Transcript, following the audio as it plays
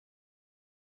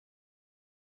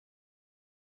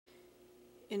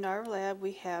In our lab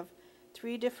we have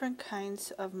 3 different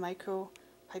kinds of micro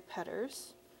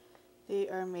pipettors. They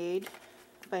are made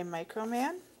by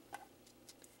Microman,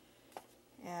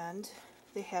 and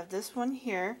they have this one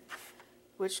here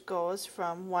which goes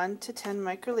from 1 to 10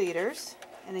 microliters,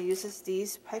 and it uses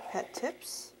these pipette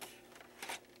tips,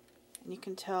 and you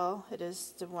can tell it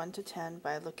is the 1 to 10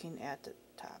 by looking at the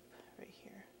top right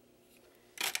here.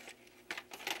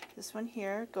 This one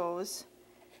here goes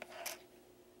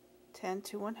 10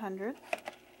 to 100.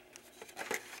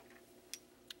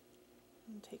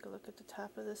 And take a look at the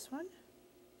top of this one.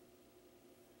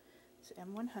 It's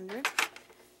M100,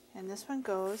 and this one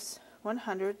goes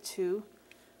 100 to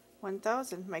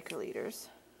 1000 microliters.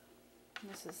 And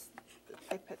this is the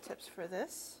pipette tips for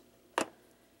this.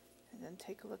 And then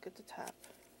take a look at the top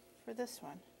for this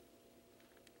one.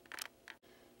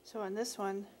 So on this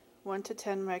one, 1 to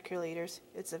 10 microliters,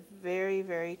 it's a very,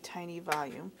 very tiny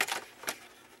volume.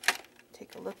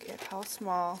 Take a look at how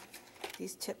small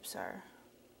these tips are.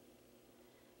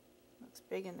 Looks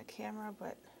big in the camera,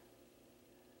 but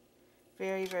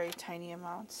very, very tiny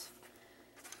amounts.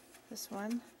 This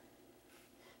one,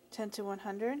 10 to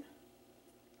 100,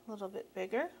 a little bit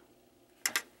bigger.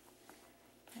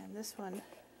 And this one,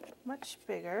 much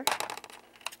bigger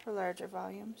for larger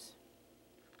volumes.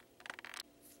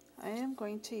 I am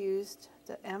going to use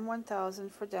the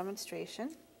M1000 for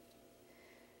demonstration.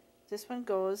 This one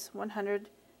goes 100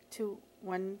 to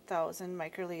 1000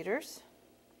 microliters.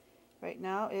 Right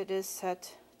now it is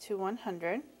set to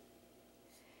 100,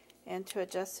 and to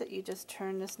adjust it you just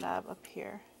turn this knob up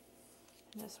here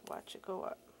and just watch it go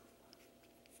up.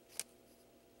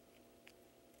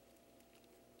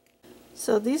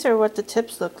 So these are what the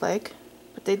tips look like,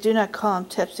 but they do not call them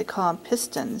tips, they call them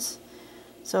pistons.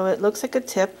 So it looks like a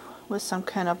tip with some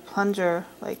kind of plunger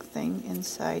like thing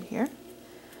inside here.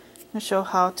 I'm going to show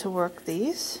how to work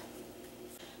these.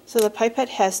 So the pipette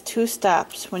has 2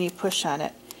 stops when you push on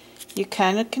it. You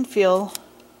kind of can feel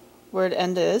where the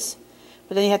end is,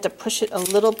 but then you have to push it a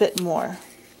little bit more.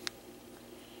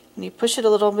 When you push it a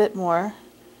little bit more,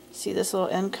 see this little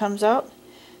end comes out?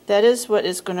 That is what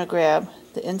is going to grab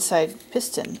the inside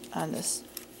piston on this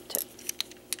tip.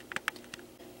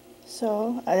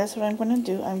 So that's what I'm going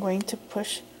to do. I'm going to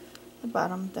push the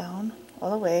bottom down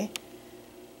all the way,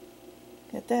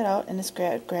 get that out, and just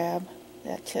grab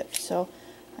that tip. So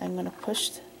I'm going to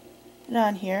push it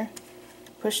on here,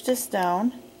 push this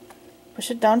down,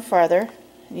 push it down farther,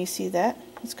 and you see that?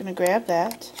 It's going to grab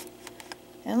that,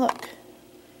 and look,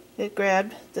 it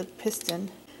grabbed the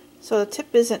piston. So the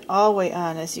tip isn't all the way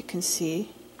on, as you can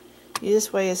see. The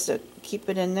easiest way is to keep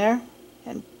it in there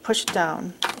and push it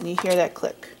down, and you hear that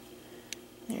click.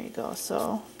 There you go.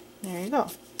 So there you go.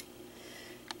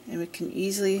 And we can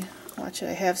easily watch it.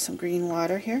 I have some green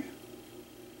water here.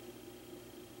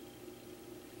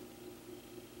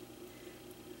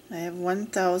 I have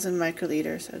 1000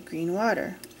 microliters of green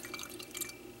water.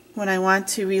 When I want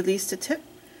to release the tip,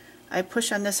 I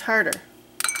push on this harder.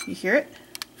 You hear it?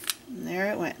 And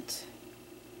there it went.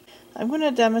 I'm going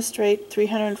to demonstrate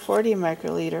 340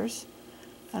 microliters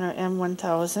on our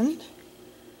M1000.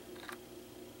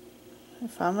 I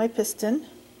found my piston.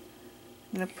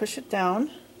 I'm going to push it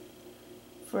down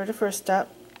for the first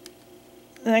stop.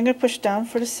 Then I'm going to push down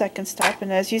for the second stop,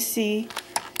 and as you see,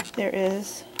 there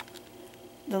is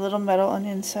the little metal on the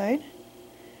inside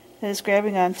that is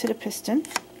grabbing onto the piston.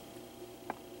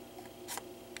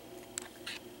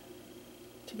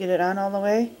 To get it on all the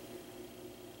way,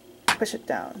 push it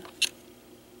down.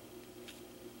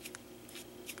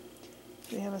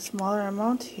 We have a smaller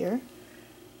amount here.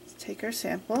 Let's take our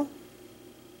sample,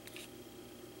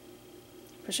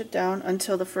 push it down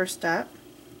until the first stop,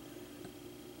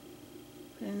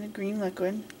 put in the green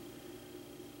liquid.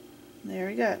 There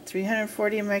we got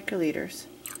 340 microliters.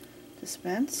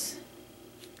 Dispense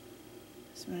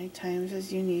as many times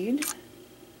as you need.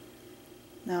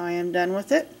 Now I am done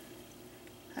with it.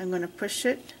 I'm going to push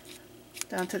it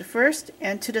down to the first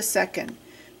and to the second.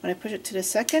 When I push it to the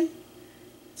second,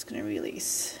 it's going to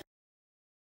release.